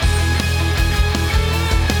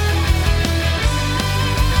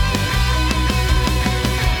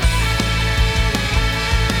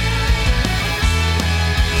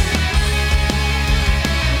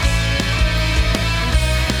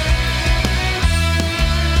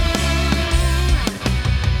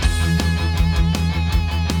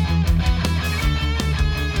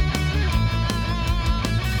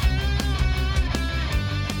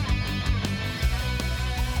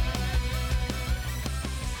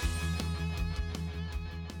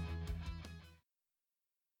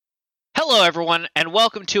Hello, everyone, and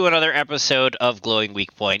welcome to another episode of Glowing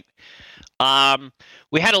Weak Point.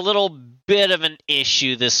 We had a little bit of an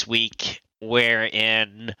issue this week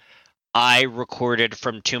wherein I recorded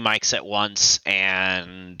from two mics at once,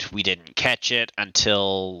 and we didn't catch it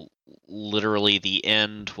until literally the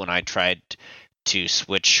end when I tried to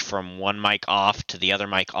switch from one mic off to the other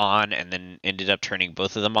mic on, and then ended up turning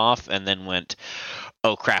both of them off, and then went,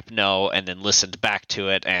 oh crap, no, and then listened back to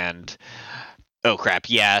it, and oh crap,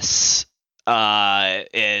 yes.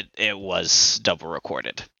 It was double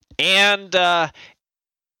recorded. And as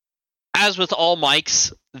with all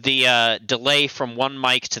mics, the delay from one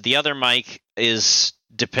mic to the other mic is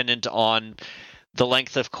dependent on the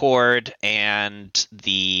length of cord and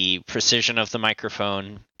the precision of the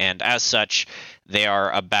microphone, and as such, they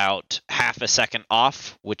are about half a second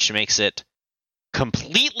off, which makes it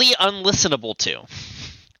completely unlistenable to.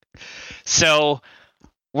 So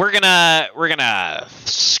we're gonna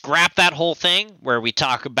scrap that whole thing where we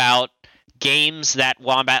talk about games that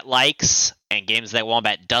Wombat likes and games that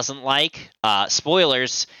Wombat doesn't like.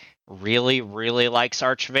 Spoilers: really likes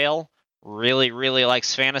Archvale, really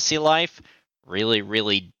likes Fantasy Life,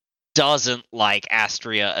 really doesn't like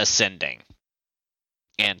Astria Ascending,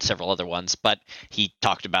 and several other ones. But he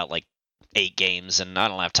talked about like 8 games, and I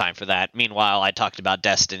don't have time for that. Meanwhile, I talked about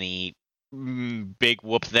Destiny. Big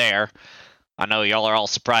whoop there. I know y'all are all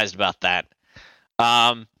surprised about that.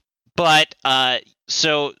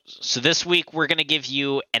 So this week we're going to give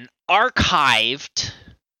you an archived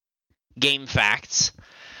game facts.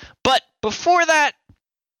 But before that,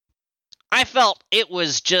 I felt it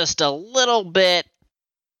was just a little bit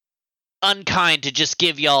unkind to just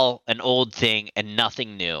give y'all an old thing and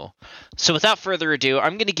nothing new. So without further ado,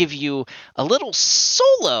 I'm going to give you a little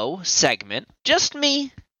solo segment, just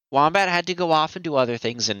me. Wombat had to go off and do other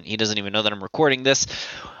things, and he doesn't even know that I'm recording this.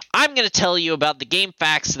 I'm going to tell you about the game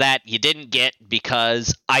facts that you didn't get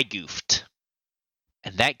because I goofed.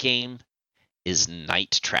 And that game is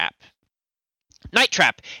Night Trap. Night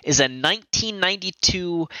Trap is a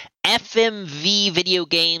 1992 FMV video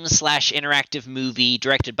game / interactive movie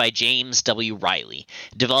directed by James W. Riley,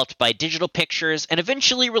 developed by Digital Pictures, and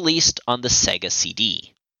eventually released on the Sega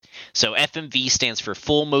CD. So FMV stands for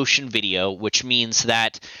full motion video, which means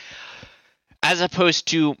that as opposed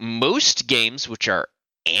to most games which are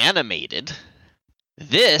animated,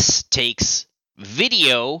 this takes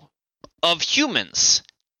video of humans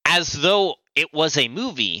as though it was a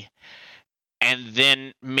movie and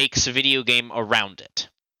then makes a video game around it.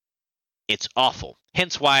 It's awful.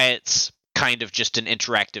 Hence why it's kind of just an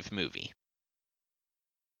interactive movie.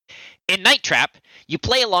 In Night Trap, you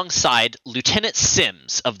play alongside Lieutenant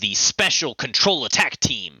Sims of the Special Control Attack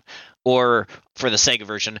Team, or, for the Sega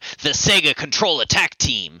version, the Sega Control Attack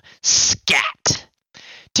Team, SCAT,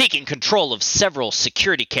 taking control of several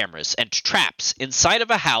security cameras and traps inside of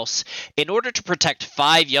a house in order to protect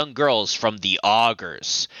 5 young girls from the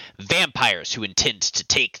Augurs, vampires who intend to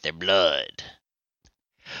take their blood.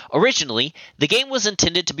 Originally, the game was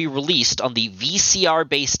intended to be released on the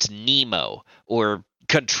VCR-based Nemo, or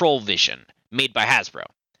Control Vision, made by Hasbro.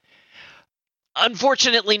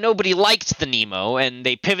 Unfortunately, nobody liked the Nemo, and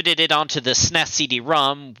they pivoted it onto the SNES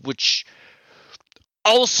CD-ROM, which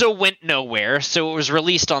also went nowhere, so it was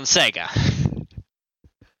released on Sega.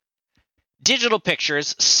 Digital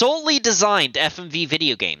Pictures solely designed FMV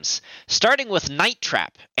video games, starting with Night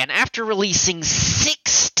Trap, and after releasing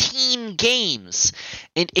 16 games,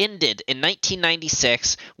 it ended in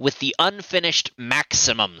 1996 with the unfinished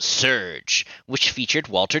Maximum Surge, which featured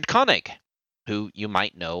Walter Koenig, who you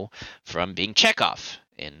might know from being Chekhov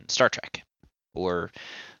in Star Trek, or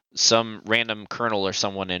some random colonel or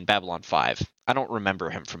someone in Babylon 5. I don't remember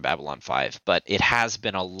him from Babylon 5, but it has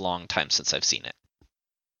been a long time since I've seen it.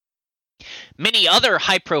 Many other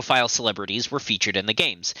high-profile celebrities were featured in the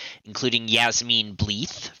games, including Yasmine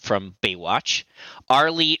Bleeth from Baywatch,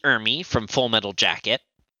 R. Lee Ermey from Full Metal Jacket.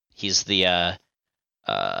 He's the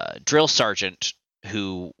drill sergeant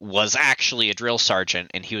who was actually a drill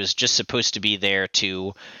sergeant, and he was just supposed to be there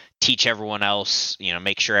to teach everyone else,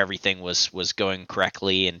 make sure everything was going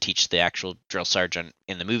correctly, and teach the actual drill sergeant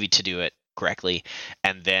in the movie to do it correctly.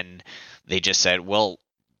 And then they just said, well,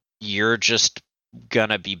 you're just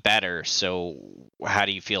gonna be better, so how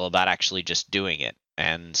do you feel about actually just doing it?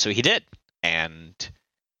 And so he did, and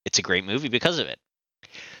it's a great movie because of it.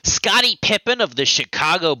 Scottie Pippen of the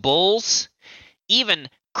Chicago Bulls, even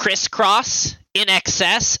Criss Cross,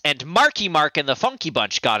 INXS, and Marky Mark and the Funky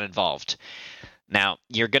Bunch got involved. Now,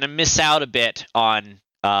 you're gonna miss out a bit on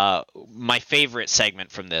my favorite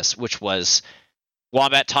segment from this, which was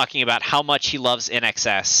Wombat talking about how much he loves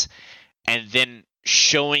INXS, and then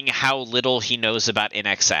showing how little he knows about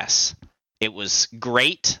INXS. It was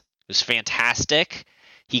great. It was fantastic.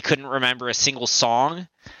 He couldn't remember a single song.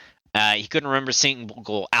 He couldn't remember a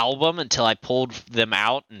single album until I pulled them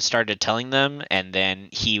out and started telling them. And then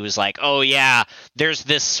he was like, oh, yeah, there's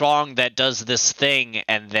this song that does this thing.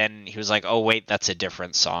 And then he was like, oh, wait, that's a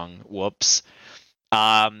different song. Whoops.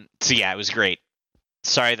 So, yeah, it was great.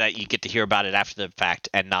 Sorry that you get to hear about it after the fact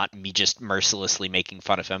and not me just mercilessly making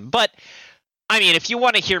fun of him. But, I mean, if you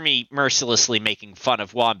want to hear me mercilessly making fun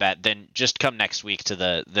of Wombat, then just come next week to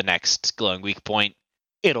the next Glowing Weak Point.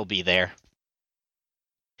 It'll be there.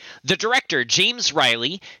 The director, James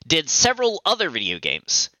Riley, did several other video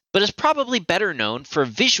games, but is probably better known for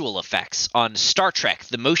visual effects on Star Trek,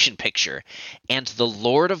 the motion picture, and The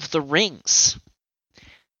Lord of the Rings.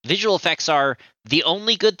 Visual effects are the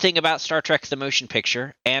only good thing about Star Trek, the motion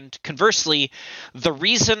picture, and conversely, the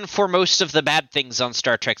reason for most of the bad things on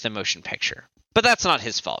Star Trek, the motion picture. But that's not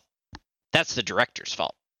his fault. That's the director's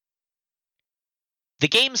fault. The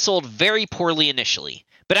game sold very poorly initially,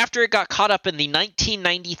 but after it got caught up in the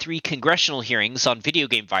 1993 congressional hearings on video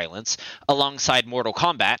game violence alongside Mortal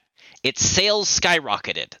Kombat, its sales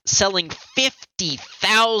skyrocketed, selling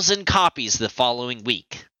 50,000 copies the following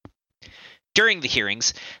week. During the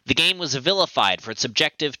hearings, the game was vilified for its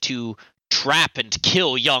objective to trap and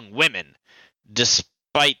kill young women,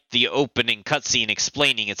 despite the opening cutscene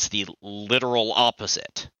explaining it's the literal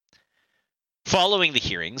opposite. Following the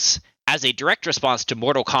hearings, as a direct response to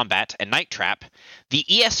Mortal Kombat and Night Trap, the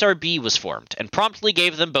ESRB was formed and promptly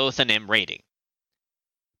gave them both an M rating.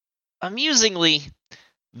 Amusingly,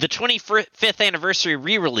 the 25th anniversary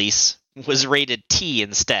re-release was rated T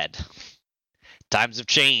instead. Times have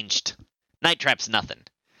changed. Night Trap's nothing.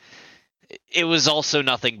 It was also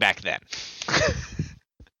nothing back then.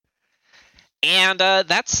 And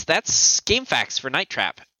that's GameFAQs for Night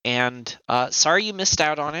Trap. And sorry you missed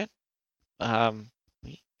out on it.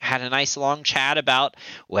 We had a nice long chat about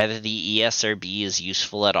whether the ESRB is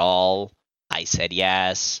useful at all. I said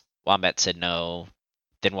yes. Wombat said no.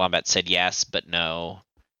 Then Wombat said yes, but no.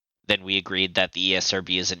 Then we agreed that the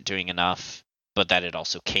ESRB isn't doing enough, but that it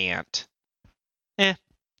also can't.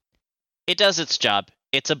 It does its job.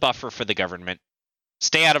 It's a buffer for the government.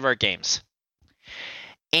 Stay out of our games.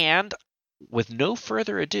 And with no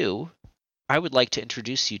further ado, I would like to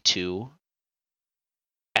introduce you to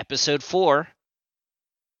Episode 4,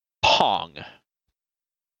 Pong.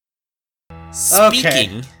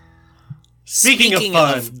 Speaking of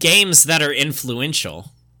fun. of games that are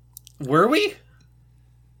influential, Were we?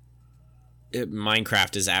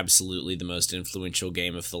 Minecraft is absolutely the most influential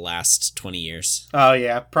game of the last 20 years. Oh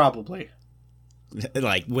yeah, probably.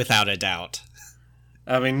 Like, without a doubt.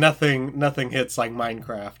 I mean, nothing hits like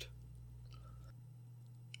Minecraft.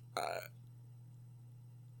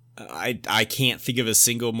 I can't think of a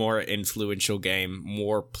single more influential game,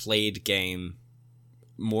 more played game,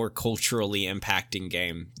 more culturally impacting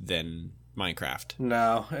game than Minecraft.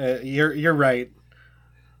 No, you're right.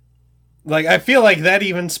 Like, I feel like that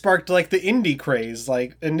even sparked, like, the indie craze.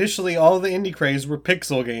 Like, initially, all the indie craze were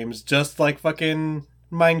pixel games, just like fucking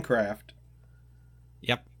Minecraft.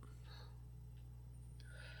 Yep.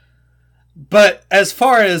 But as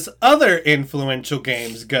far as other influential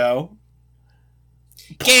games go,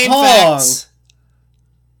 GameFAQs!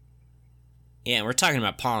 Yeah, we're talking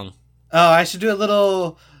about Pong. Oh, I should do a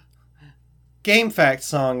little GameFAQs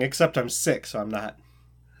song, except I'm sick, so I'm not.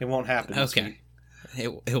 It won't happen this week.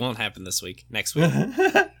 It won't happen this week. Next week.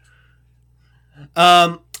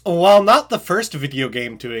 While not the first video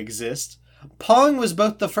game to exist, Pong was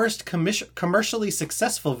both the first commercially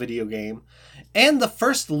successful video game and the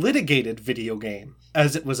first litigated video game,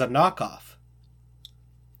 as it was a knockoff.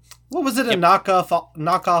 What was it a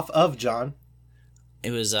knockoff of, John?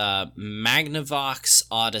 It was Magnavox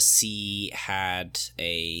Odyssey had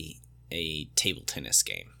a table tennis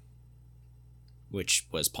game, which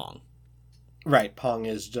was Pong. Right, Pong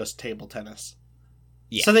is just table tennis.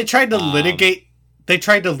 Yeah. So they tried to litigate. They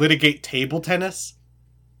tried to litigate table tennis.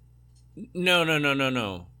 No.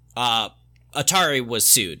 Atari was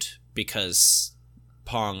sued because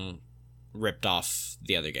Pong ripped off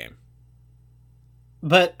the other game.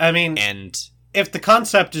 But I mean, and if the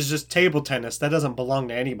concept is just table tennis, that doesn't belong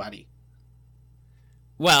to anybody.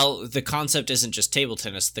 Well, the concept isn't just table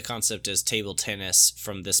tennis. The concept is table tennis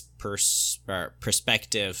from this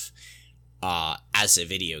perspective. As a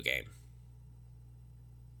video game.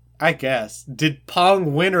 I guess. Did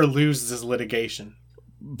Pong win or lose this litigation?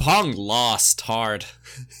 Pong lost hard.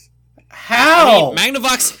 How? I mean,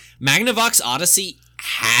 Magnavox Odyssey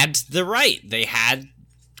had the right. They had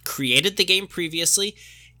created the game previously,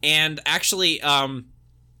 and actually,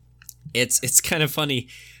 it's kind of funny.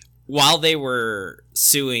 While they were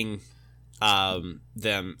suing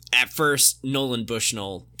them. At first, Nolan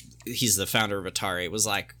Bushnell, he's the founder of Atari, was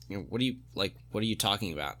like, what are you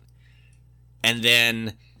talking about? And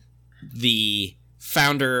then the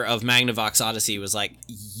founder of Magnavox Odyssey was like,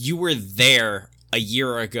 you were there a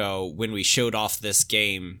year ago when we showed off this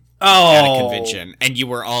game at a convention, and you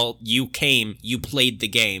played the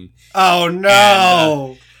game. Oh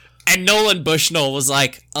no. And Nolan Bushnell was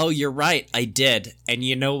like, oh, you're right, I did. And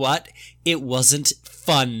you know what? It wasn't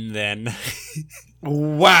fun then.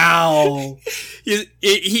 Wow.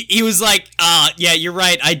 he was like, yeah, you're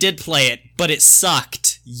right, I did play it, but it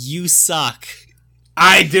sucked. You suck.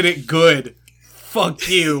 I did it good. Fuck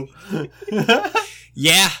you.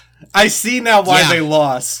 Yeah. I see now why they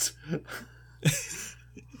lost.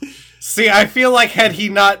 See, I feel like had he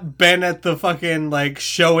not been at the fucking, like,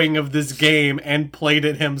 showing of this game and played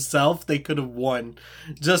it himself, they could have won.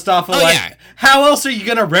 Just off of, how else are you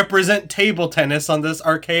gonna represent table tennis on this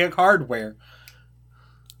archaic hardware?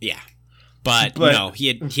 Yeah. But no, he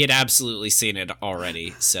had absolutely seen it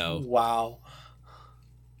already, so... Wow.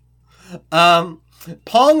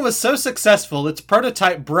 Pong was so successful, its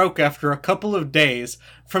prototype broke after a couple of days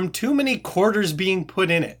from too many quarters being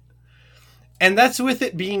put in it. And that's with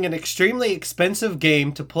it being an extremely expensive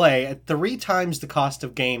game to play at 3 times the cost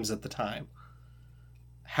of games at the time.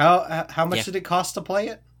 How much did it cost to play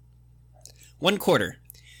it? $0.25.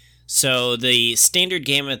 So the standard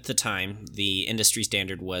game at the time, the industry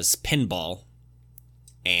standard, was pinball.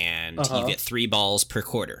 And you get 3 balls per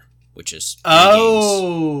quarter, which is 3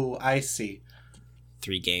 games. I see.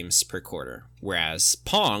 3 games per quarter. Whereas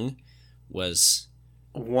Pong was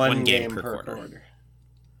 1 game per quarter.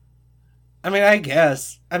 I mean, I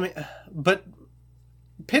guess. But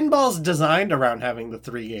pinball's designed around having the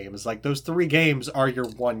 3 games. Like, those 3 games are your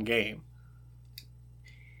 1 game.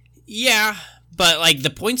 Yeah, but, like, the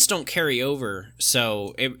points don't carry over,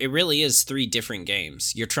 so it really is 3 different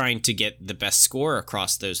games. You're trying to get the best score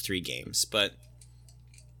across those 3 games, but...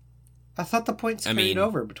 I thought the points carried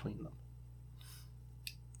over between them.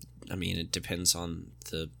 I mean, it depends on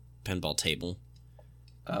the pinball table.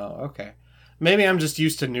 Oh, okay. Maybe I'm just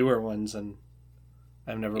used to newer ones, and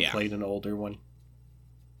I've never played an older one.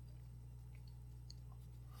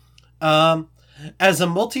 As a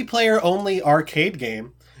multiplayer-only arcade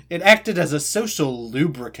game, it acted as a social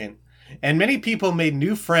lubricant, and many people made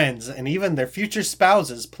new friends and even their future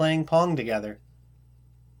spouses playing Pong together.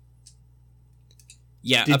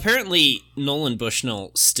 Yeah, apparently Nolan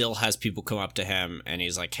Bushnell still has people come up to him, and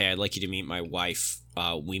he's like, hey, I'd like you to meet my wife.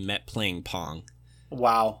 We met playing Pong.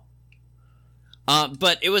 Wow.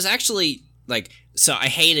 But it was actually, like, so I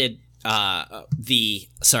hated, the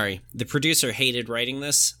producer hated writing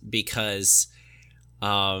this because,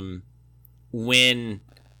 when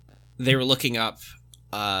they were looking up,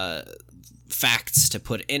 facts to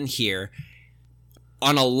put in here,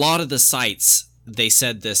 on a lot of the sites, they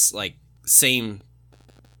said this, like, same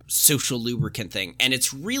social lubricant thing, and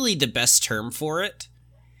it's really the best term for it,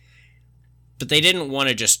 but they didn't want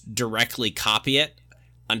to just directly copy it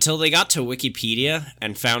until they got to Wikipedia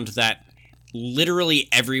and found that literally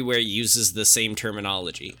everywhere uses the same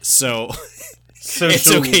terminology, so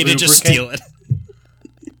it's okay to just steal it.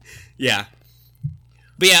 Yeah.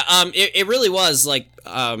 But yeah, it really was, like,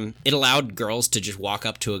 it allowed girls to just walk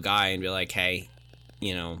up to a guy and be like, hey,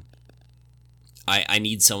 you know, I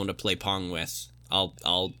need someone to play Pong with.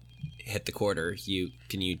 I'll hit the quarter.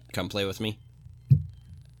 Can you come play with me?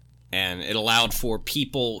 And it allowed for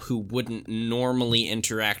people who wouldn't normally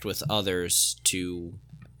interact with others to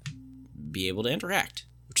be able to interact,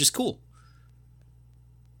 which is cool.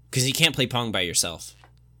 Because you can't play Pong by yourself.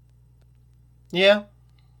 Yeah.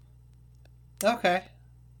 Okay.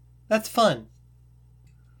 That's fun.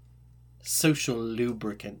 Social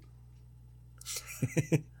lubricant.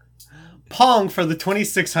 Pong for the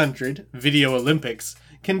 2600 Video Olympics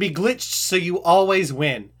can be glitched so you always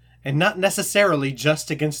win, and not necessarily just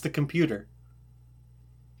against the computer.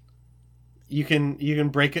 You can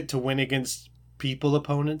break it to win against people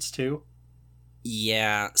opponents too.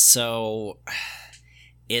 Yeah, so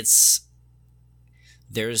it's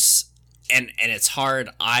hard.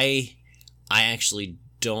 I actually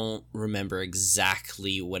don't remember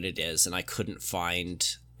exactly what it is, and I couldn't find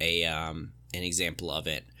an example of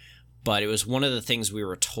it. But it was one of the things we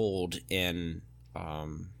were told in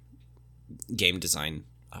game design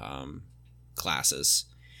classes,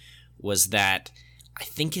 was that I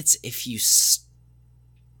think it's if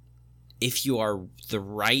you are the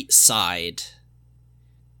right side,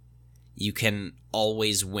 you can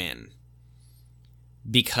always win,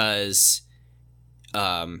 because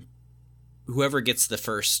whoever gets the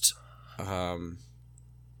first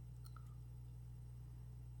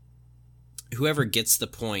whoever gets the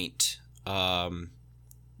point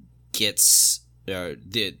gets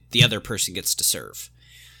the other person gets to serve.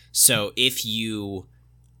 So if you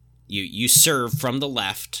serve from the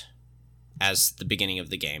left as the beginning of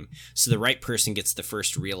the game, so the right person gets the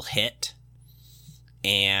first real hit,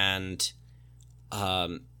 and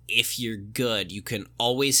if you're good, you can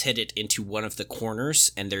always hit it into one of the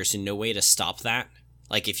corners, and there's no way to stop that.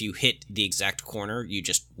 Like, if you hit the exact corner, you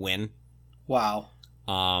just win. Wow.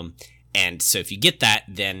 And so if you get that,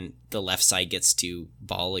 then the left side gets to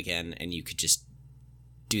ball again, and you could just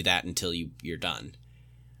do that until you're done.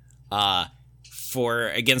 For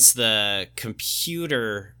against the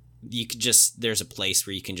computer, you could just, there's a place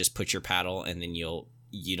where you can just put your paddle, and then you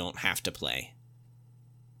don't have to play.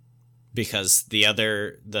 Because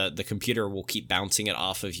the computer will keep bouncing it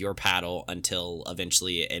off of your paddle until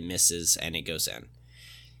eventually it misses and it goes in.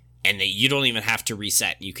 And you don't even have to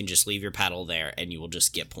reset. You can just leave your paddle there and you will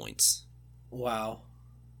just get points. Wow.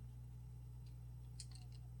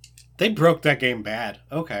 They broke that game bad.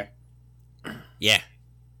 Okay. Yeah.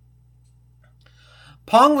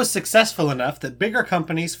 Pong was successful enough that bigger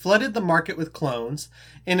companies flooded the market with clones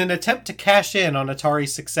in an attempt to cash in on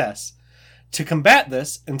Atari's success. To combat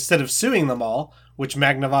this, instead of suing them all, which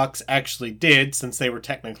Magnavox actually did since they were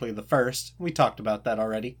technically the first, we talked about that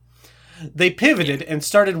already, they pivoted and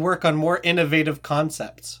started work on more innovative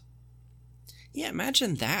concepts. Yeah,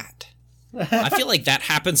 imagine that. I feel like that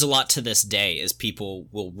happens a lot to this day, as people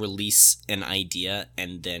will release an idea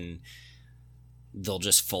and then they'll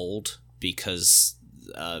just fold because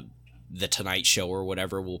the Tonight Show or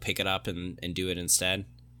whatever will pick it up and do it instead.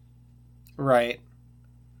 Right.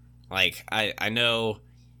 Like, I know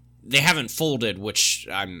they haven't folded, which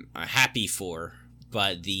I'm happy for,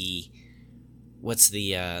 but what's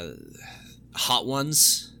the Hot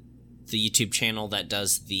Ones? The YouTube channel that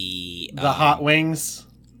does the Hot Wings?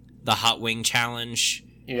 The Hot Wing Challenge.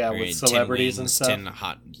 Yeah, with celebrities and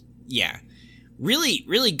stuff. Yeah. Really,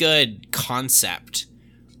 really good concept.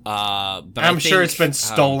 But I'm sure it's been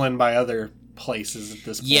stolen by other places at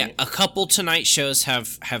this point. Yeah, a couple Tonight Shows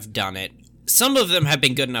have done it. Some of them have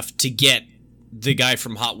been good enough to get the guy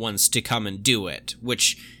from Hot Ones to come and do it,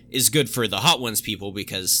 which is good for the Hot Ones people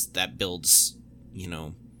because that builds,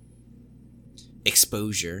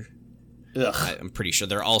 exposure. Ugh. I'm pretty sure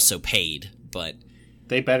they're also paid, but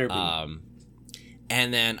they better be.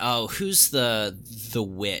 And then who's the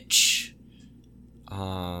witch?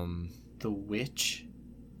 The witch?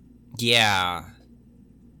 Yeah.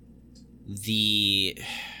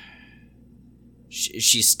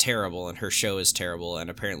 She's terrible, and her show is terrible, and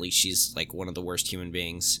apparently she's like one of the worst human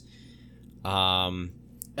beings. Ellen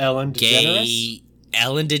DeGeneres?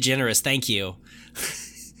 Ellen DeGeneres, thank you.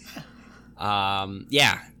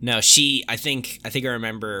 Yeah, no, I think I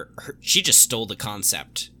remember her, she just stole the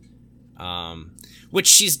concept, which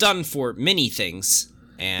she's done for many things,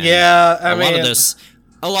 and yeah,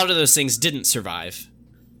 a lot of those things didn't survive.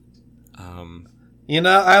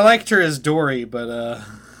 I liked her as Dory, but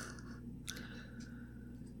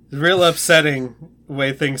real upsetting the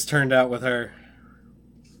way things turned out with her.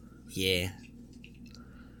 Yeah.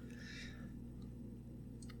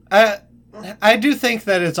 I do think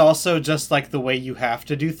that it's also just like the way you have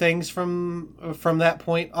to do things from that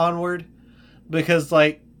point onward, because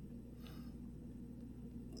like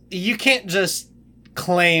you can't just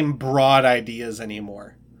claim broad ideas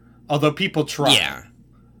anymore, although people try. Yeah.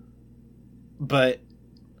 But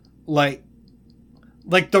like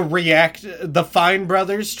the Fine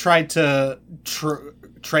Brothers tried to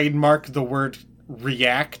trademark the word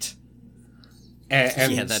react.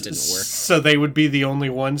 And yeah, that didn't work. So they would be the only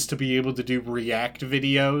ones to be able to do react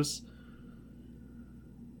videos,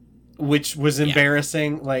 which was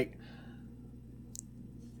embarrassing. Like,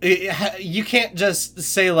 you can't just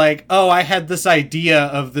say like, "Oh, I had this idea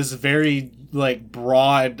of this very like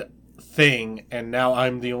broad thing, and now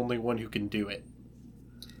I'm the only one who can do it."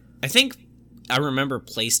 I remember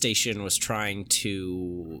PlayStation was trying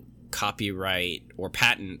to copyright or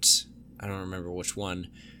patent. I don't remember which one.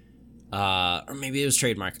 Or maybe it was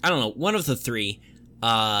trademark. I don't know. One of the three.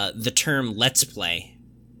 The term "Let's Play."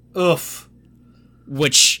 Oof.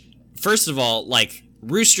 Which, first of all, like,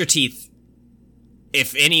 Rooster Teeth,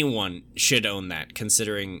 if anyone should own that,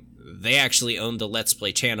 considering they actually own the Let's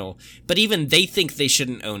Play channel. But even they think they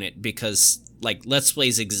shouldn't own it because, like, Let's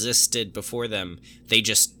Plays existed before them. They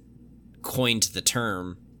just coined the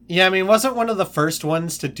term. Yeah, I mean, wasn't one of the first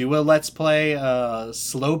ones to do a Let's Play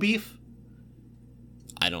Slow Beef?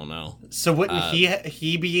 I don't know. So wouldn't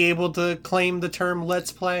he be able to claim the term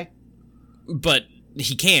Let's Play? But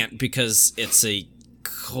he can't because it's a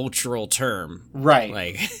cultural term. Right.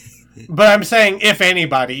 Like, But I'm saying, if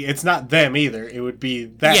anybody, it's not them either. It would be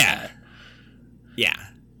that guy. Yeah.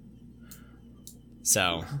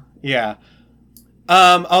 So. Yeah.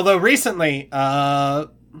 Although recently,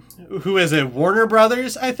 who is it? Warner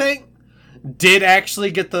Brothers, I think, did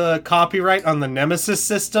actually get the copyright on the Nemesis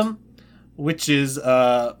system, which is,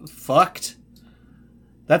 fucked.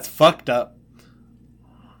 That's fucked up.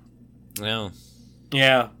 Well.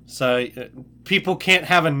 Yeah, so people can't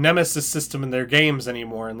have a Nemesis system in their games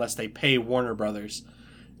anymore unless they pay Warner Brothers.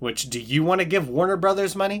 Which, do you want to give Warner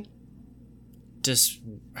Brothers money?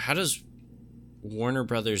 How does Warner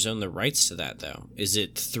Brothers own the rights to that, though? Is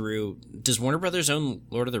it through... Does Warner Brothers own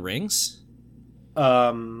Lord of the Rings?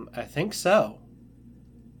 I think so.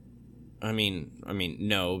 I mean,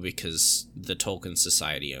 no, because the Tolkien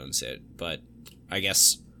Society owns it, but I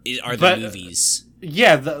guess... Are the movies...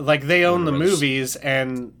 Yeah, they own the Brothers. movies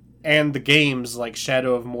and the games like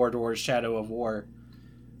Shadow of Mordor, Shadow of War.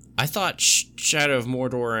 I thought Shadow of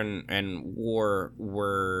Mordor and War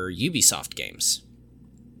were Ubisoft games.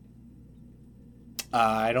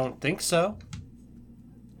 I don't think so.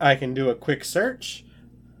 I can do a quick search.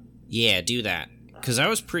 Yeah, do that. Because I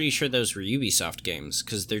was pretty sure those were Ubisoft games,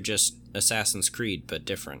 because they're just Assassin's Creed, but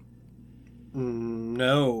different.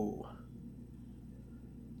 No.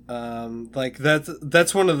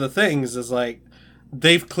 That's one of the things is like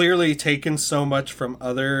they've clearly taken so much from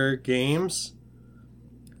other games,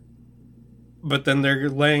 but then they're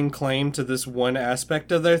laying claim to this one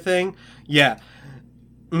aspect of their thing. Yeah.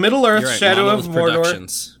 Middle-earth Right, Shadow of Monolith Mordor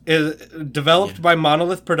Productions. is developed by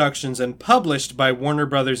Monolith Productions and published by Warner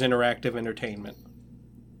Brothers Interactive Entertainment.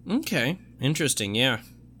 Okay, interesting, yeah.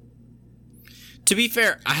 To be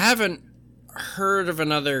fair, I haven't heard of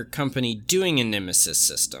another company doing a Nemesis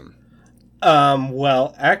system.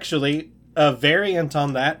 Well, actually, a variant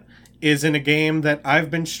on that is in a game that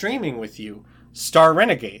I've been streaming with you, Star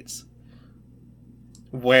Renegades.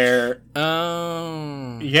 Where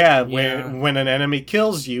when an enemy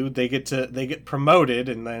kills you, they get promoted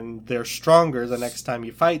and then they're stronger the next time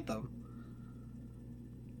you fight them.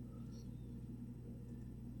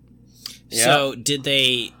 So, did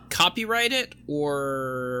they copyright it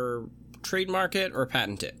or trademark it or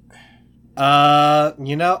patent it? I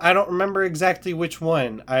don't remember exactly which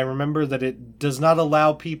one. I remember that it does not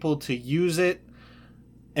allow people to use it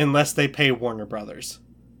unless they pay Warner Brothers.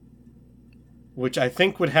 Which I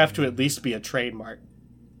think would have to at least be a trademark.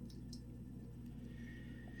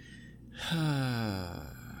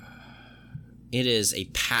 It is a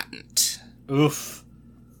patent. Oof.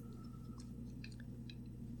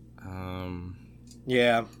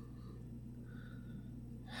 Yeah.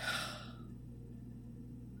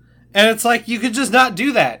 And it's like, you could just not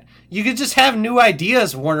do that. You could just have new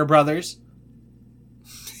ideas, Warner Brothers.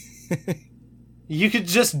 You could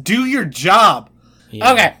just do your job.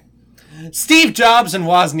 Yeah. Okay. Steve Jobs and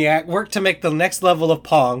Wozniak worked to make the next level of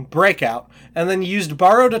Pong, Breakout, and then used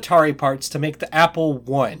borrowed Atari parts to make the Apple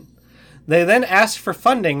I. They then asked for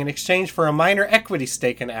funding in exchange for a minor equity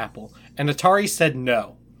stake in Apple, and Atari said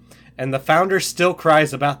no. And the founder still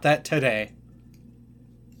cries about that today.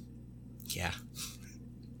 Yeah.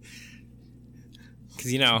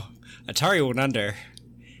 Because, Atari went under.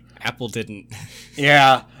 Apple didn't.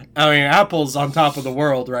 Yeah. I mean, Apple's on top of the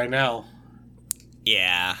world right now.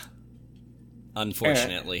 Yeah.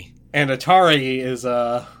 Unfortunately. And Atari is,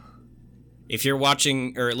 If you're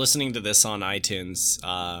watching or listening to this on iTunes,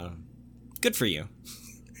 good for you.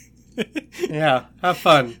 Yeah, have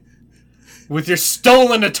fun. With your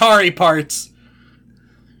stolen Atari parts.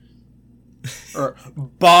 Or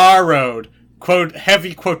borrowed. Quote,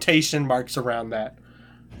 heavy quotation marks around that.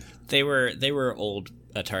 They were old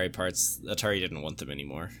Atari parts. Atari didn't want them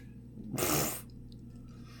anymore.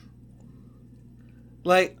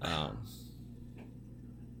 Like,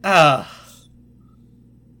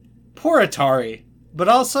 poor Atari. But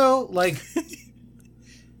also, like,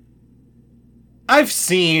 I've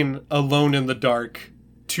seen Alone in the Dark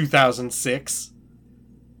 2006.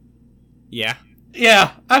 Yeah.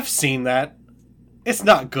 Yeah, I've seen that. It's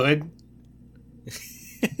not good.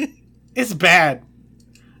 It's bad.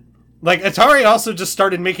 Like, Atari also just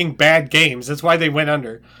started making bad games. That's why they went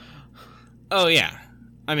under. Oh, yeah.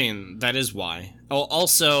 I mean, that is why. Oh,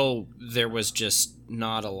 also, there was just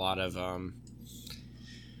not a lot of,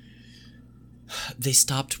 They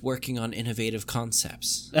stopped working on innovative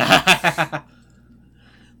concepts.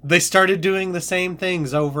 They started doing the same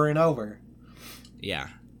things over and over. Yeah.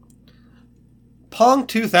 Pong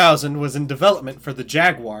 2000 was in development for the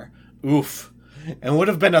Jaguar. Oof. And would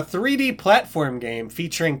have been a 3D platform game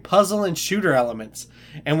featuring puzzle and shooter elements,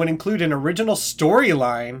 and would include an original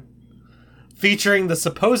storyline featuring the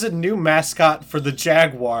supposed new mascot for the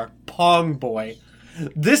Jaguar, Pong Boy.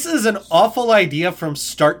 This is an awful idea from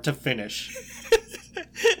start to finish.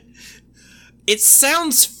 It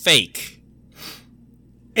sounds fake.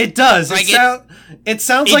 It does. Like it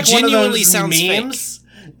sounds it like one of genuinely those sounds memes.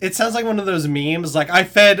 It sounds like one of those memes. Like I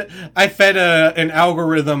fed an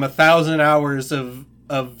algorithm 1,000 hours of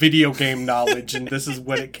video game knowledge, and this is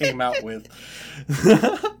what it came out with.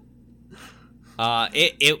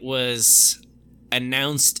 It was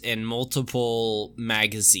announced in multiple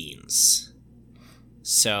magazines,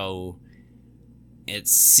 so it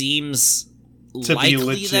seems To be likely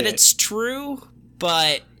legit. that it's true,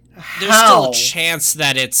 but there's How? still a chance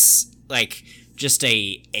that it's like just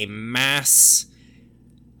a mass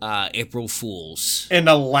April Fool's. An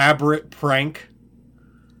elaborate prank.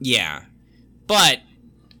 Yeah, but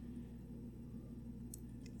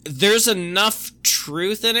there's enough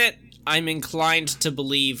truth in it. I'm inclined to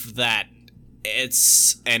believe that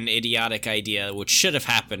it's an idiotic idea which should have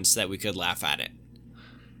happened so that we could laugh at it.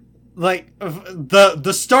 Like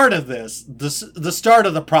the start of this, the start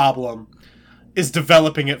of the problem is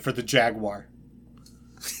developing it for the Jaguar.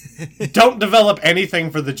 Don't develop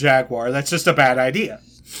anything for the Jaguar. That's just a bad idea.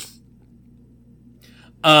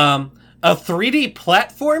 A 3D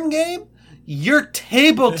platform game? You're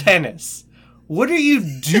table tennis. What are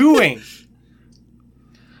you doing?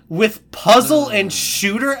 With puzzle and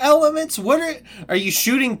shooter elements? Are you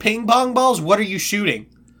shooting ping pong balls? What are you shooting?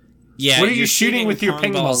 Yeah, What are you you're shooting with your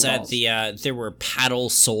ping pong balls? at the there were paddle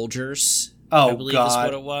soldiers. Oh, I believe is God.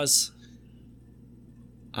 what it was.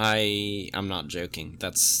 I'm not joking.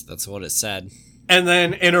 That's what it said. And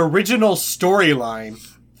then an original storyline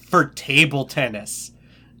for table tennis.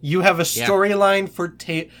 You have a Yeah. storyline for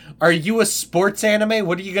Are you a sports anime?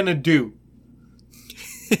 What are you gonna do?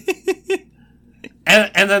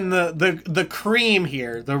 and then the cream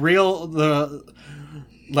here, the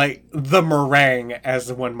meringue,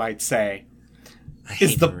 as one might say, I is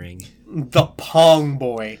hate the the ring. the Pong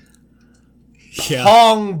Boy. Yeah,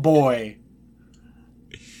 Pong Boy.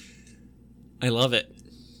 I love it.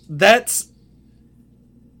 That's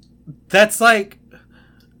like,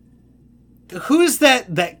 who's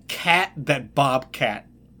that cat, that Bobcat?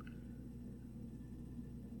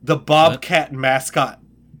 The Bobcat mascot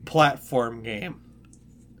platform game.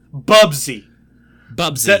 Bubsy.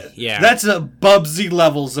 Bubsy. Yeah. That's a Bubsy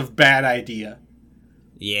levels of bad idea.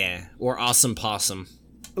 Yeah. Or Awesome Possum.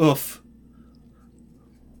 Oof.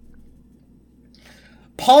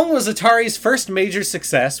 Pong was Atari's first major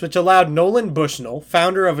success, which allowed Nolan Bushnell,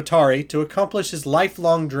 founder of Atari, to accomplish his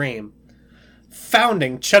lifelong dream: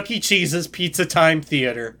 founding Chuck E. Cheese's Pizza Time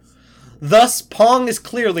Theater. Thus, Pong is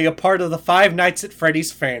clearly a part of the Five Nights at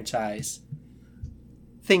Freddy's franchise.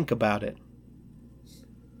 Think about it.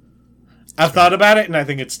 I've thought about it, and I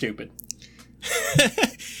think it's stupid.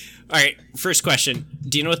 All right, first question.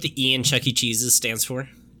 Do you know what the E in Chuck E. Cheese's stands for?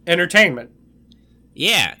 Entertainment.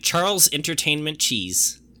 Yeah, Charles Entertainment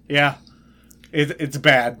Cheese. Yeah. It's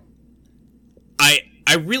bad.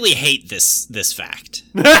 I really hate this fact.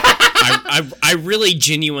 I really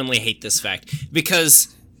genuinely hate this fact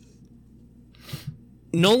because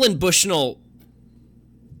Nolan Bushnell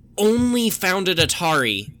only founded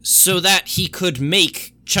Atari so that he could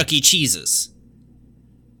make Chuck E. Cheese's.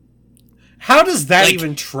 How does that Like,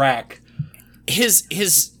 even track? He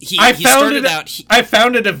started out. I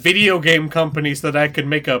founded a video game company so that I could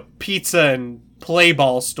make a pizza and play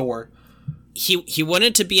ball store. He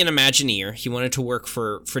wanted to be an Imagineer. He wanted to work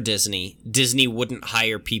for Disney. Disney wouldn't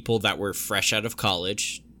hire people that were fresh out of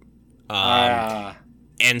college. And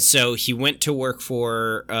so he went to work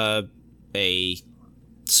for a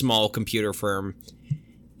small computer firm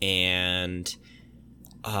and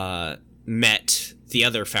met the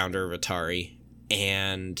other founder of Atari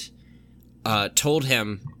and told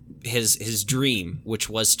him his dream, which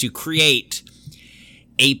was to create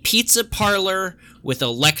a pizza parlor with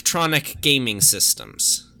electronic gaming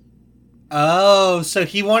systems. Oh, so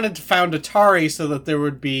he wanted to found Atari so that there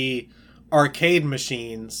would be arcade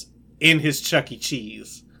machines in his Chuck E.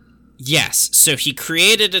 Cheese. Yes, so he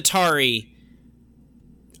created Atari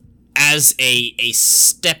as a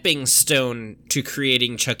stepping stone to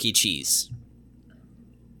creating Chuck E. Cheese.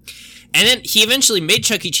 And then he eventually made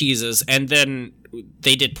Chuck E. Cheese's, and then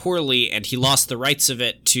they did poorly, and he lost the rights of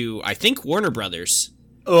it to, I think, Warner Brothers.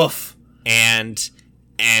 Oof. And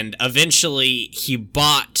eventually he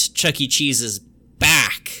bought Chuck E. Cheese's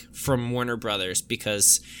back from Warner Brothers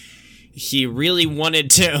because he really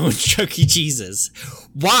wanted to own Chuck E. Cheese's.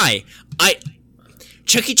 Why?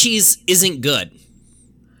 Chuck E. Cheese isn't good.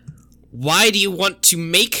 Why do you want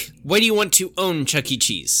to own Chuck E.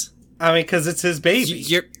 Cheese? I mean, because it's his baby.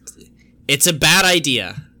 It's a bad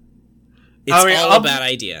idea. It's all a bad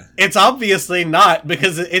idea. It's obviously not,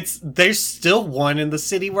 because there's still one in the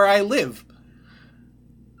city where I live.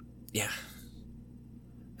 Yeah.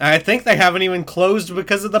 I think they haven't even closed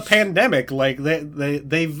because of the pandemic. Like,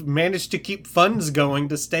 they've managed to keep funds going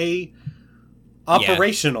to stay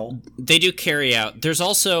operational. Yeah. They do carry out. There's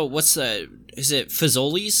also, is it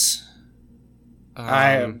Fazoli's? I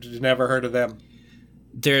have never heard of them.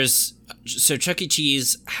 So Chuck E.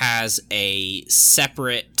 Cheese has a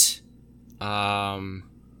separate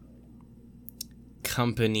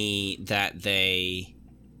company that they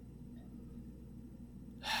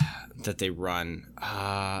run.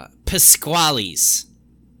 Pasquale's.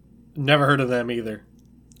 Never heard of them either.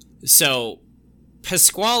 So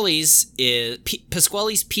Pasquale's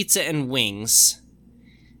Pizza and Wings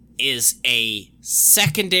is a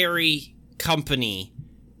secondary company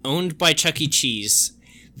owned by Chuck E. Cheese.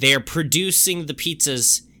 They're producing the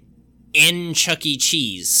pizzas in Chuck E.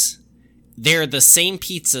 Cheese. They're the same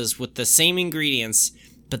pizzas with the same ingredients,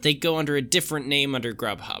 but they go under a different name under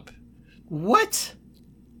Grubhub. What?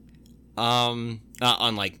 On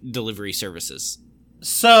like delivery services.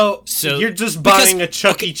 So you're just buying a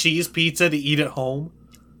Chuck E. Cheese pizza to eat at home?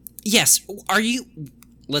 Yes. Are you?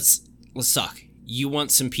 Let's talk. You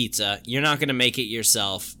want some pizza. You're not gonna make it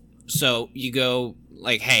yourself, so you go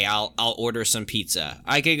like, hey, I'll order some pizza.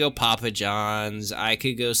 I could go Papa John's. I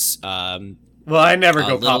could go well, I never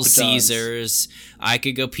go Little Papa John's. Caesars. I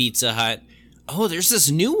could go Pizza Hut. Oh, there's this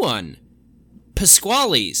new one,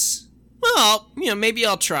 Pasquale's. Well, maybe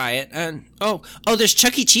I'll try it. And there's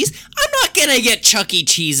Chuck E. Cheese. I'm not gonna get Chuck E.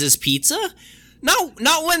 Cheese's pizza. Not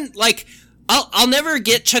when I'll never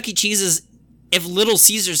get Chuck E. Cheese's if Little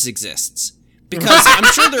Caesars exists, because I'm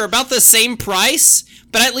sure they're about the same price.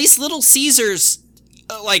 But at least Little Caesars,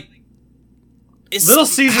 is Little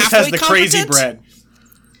Caesars has the crazy bread.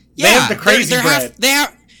 Yeah, they have the crazy bread.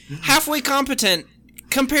 They're halfway competent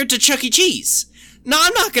compared to Chuck E. Cheese. No,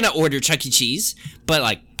 I'm not gonna order Chuck E. Cheese, but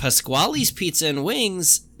like Pasquale's Pizza and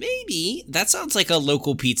Wings, maybe. That sounds like a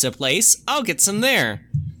local pizza place. I'll get some there.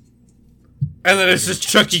 And then it's just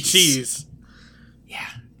Chuck E. Cheese. Yeah.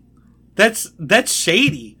 That's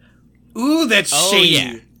shady. Ooh, that's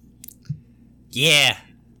shady. Yeah.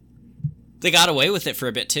 They got away with it for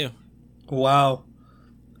a bit too. Wow.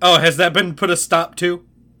 Oh, has that been put a stop to?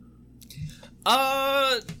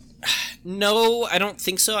 No, I don't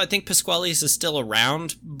think so. I think Pasquale's is still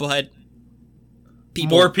around, but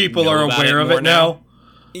more people are aware of it now?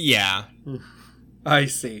 Yeah. I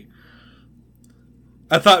see.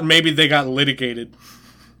 I thought maybe they got litigated.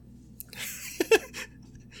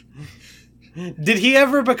 Did he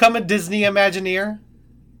ever become a Disney Imagineer?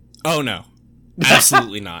 Oh, no.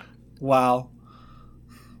 Absolutely not. Wow.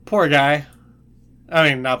 Poor guy. I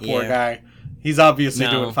mean, not poor guy. He's obviously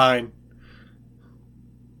doing fine.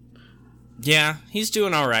 Yeah, he's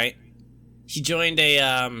doing all right. He joined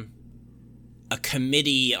a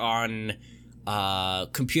committee on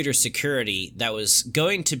computer security that was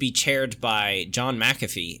going to be chaired by John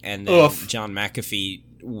McAfee, and then John McAfee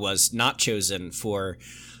was not chosen for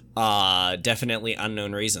definitely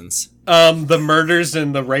unknown reasons. The murders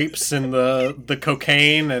and the rapes and the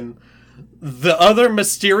cocaine and the other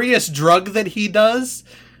mysterious drug that he does.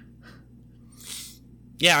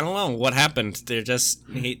 Yeah, I don't know what happened. They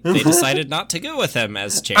decided not to go with him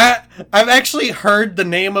as chair. I've actually heard the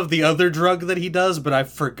name of the other drug that he does, but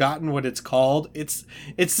I've forgotten what it's called. It's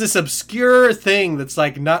this obscure thing that's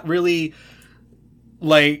like not really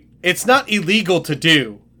like it's not illegal to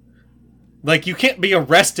do. Like you can't be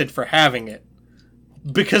arrested for having it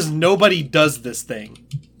because nobody does this thing.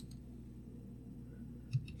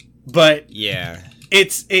 But yeah.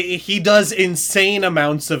 He does insane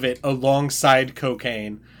amounts of it alongside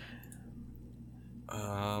cocaine.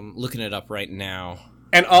 Looking it up right now.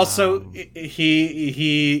 And also,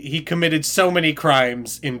 he committed so many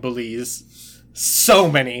crimes in Belize. So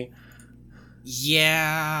many.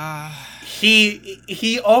 Yeah.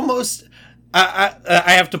 He almost...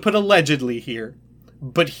 I have to put allegedly here.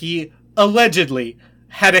 But he allegedly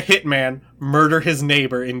had a hitman murder his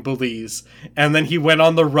neighbor in Belize. And then he went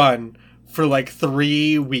on the run for like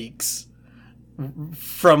 3 weeks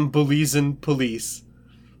from Belizean police.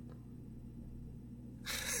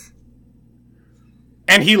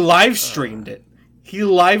 And he live streamed it. He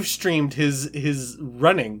live streamed his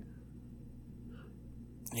running.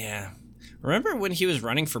 Yeah. Remember when he was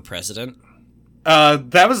running for president?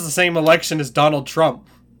 That was the same election as Donald Trump.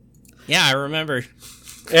 Yeah, I remember.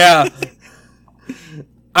 Yeah.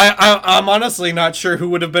 I'm honestly not sure who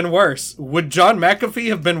would have been worse. Would John McAfee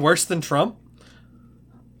have been worse than Trump?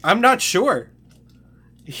 I'm not sure.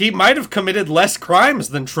 He might have committed less crimes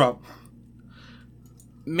than Trump.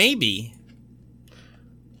 Maybe.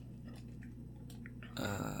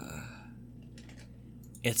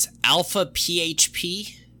 It's Alpha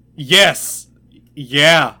PHP Yes.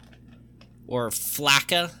 Yeah. or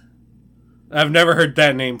Flakka. I've never heard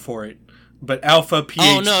that name for it. But Alpha PHP.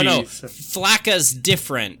 Oh, no. Flakka's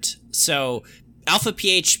different. So, Alpha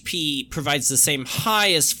PHP provides the same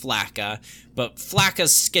high as Flakka, but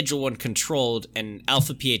Flakka's Schedule 1 controlled, and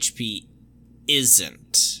Alpha PHP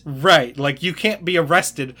isn't. Right, like you can't be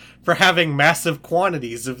arrested for having massive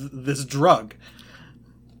quantities of this drug.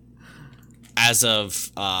 As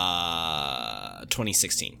of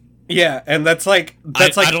 2016. Yeah, and that's all I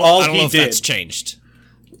he don't know if did. that's changed.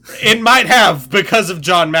 It might have because of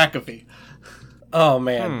John McAfee. Oh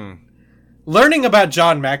man. Learning about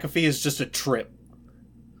John McAfee is just a trip.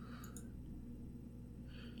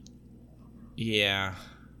 Yeah.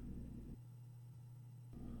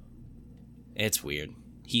 It's weird.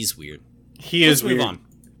 He's weird. Let's move weird. on.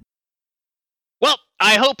 Well,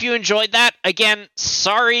 I hope you enjoyed that. Again,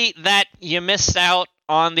 sorry that you missed out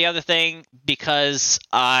on the other thing because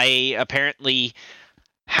I apparently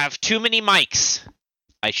have too many mics.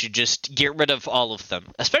 I should just get rid of all of them,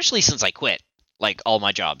 especially since I quit, like, all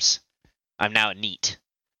my jobs. I'm now a NEET,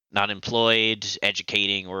 not employed,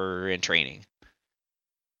 educating, or in training.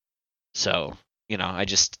 So, I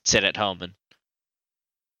just sit at home and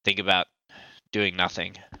think about doing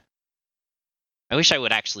nothing. I wish I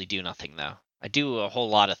would actually do nothing, though. I do a whole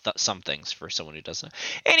lot of some things for someone who doesn't.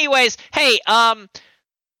 Anyways, hey,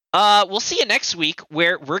 we'll see you next week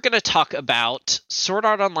where we're going to talk about Sword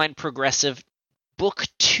Art Online Progressive Book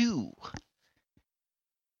 2.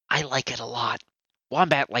 I like it a lot.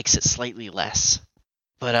 Wombat likes it slightly less.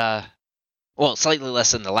 But, slightly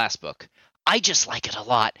less than the last book. I just like it a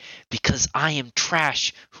lot because I am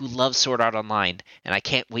trash who loves Sword Art Online, and I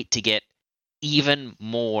can't wait to get even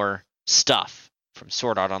more stuff from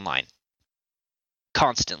Sword Art Online.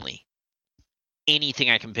 Constantly. Anything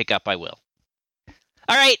I can pick up, I will.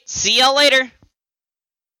 All right, see y'all later.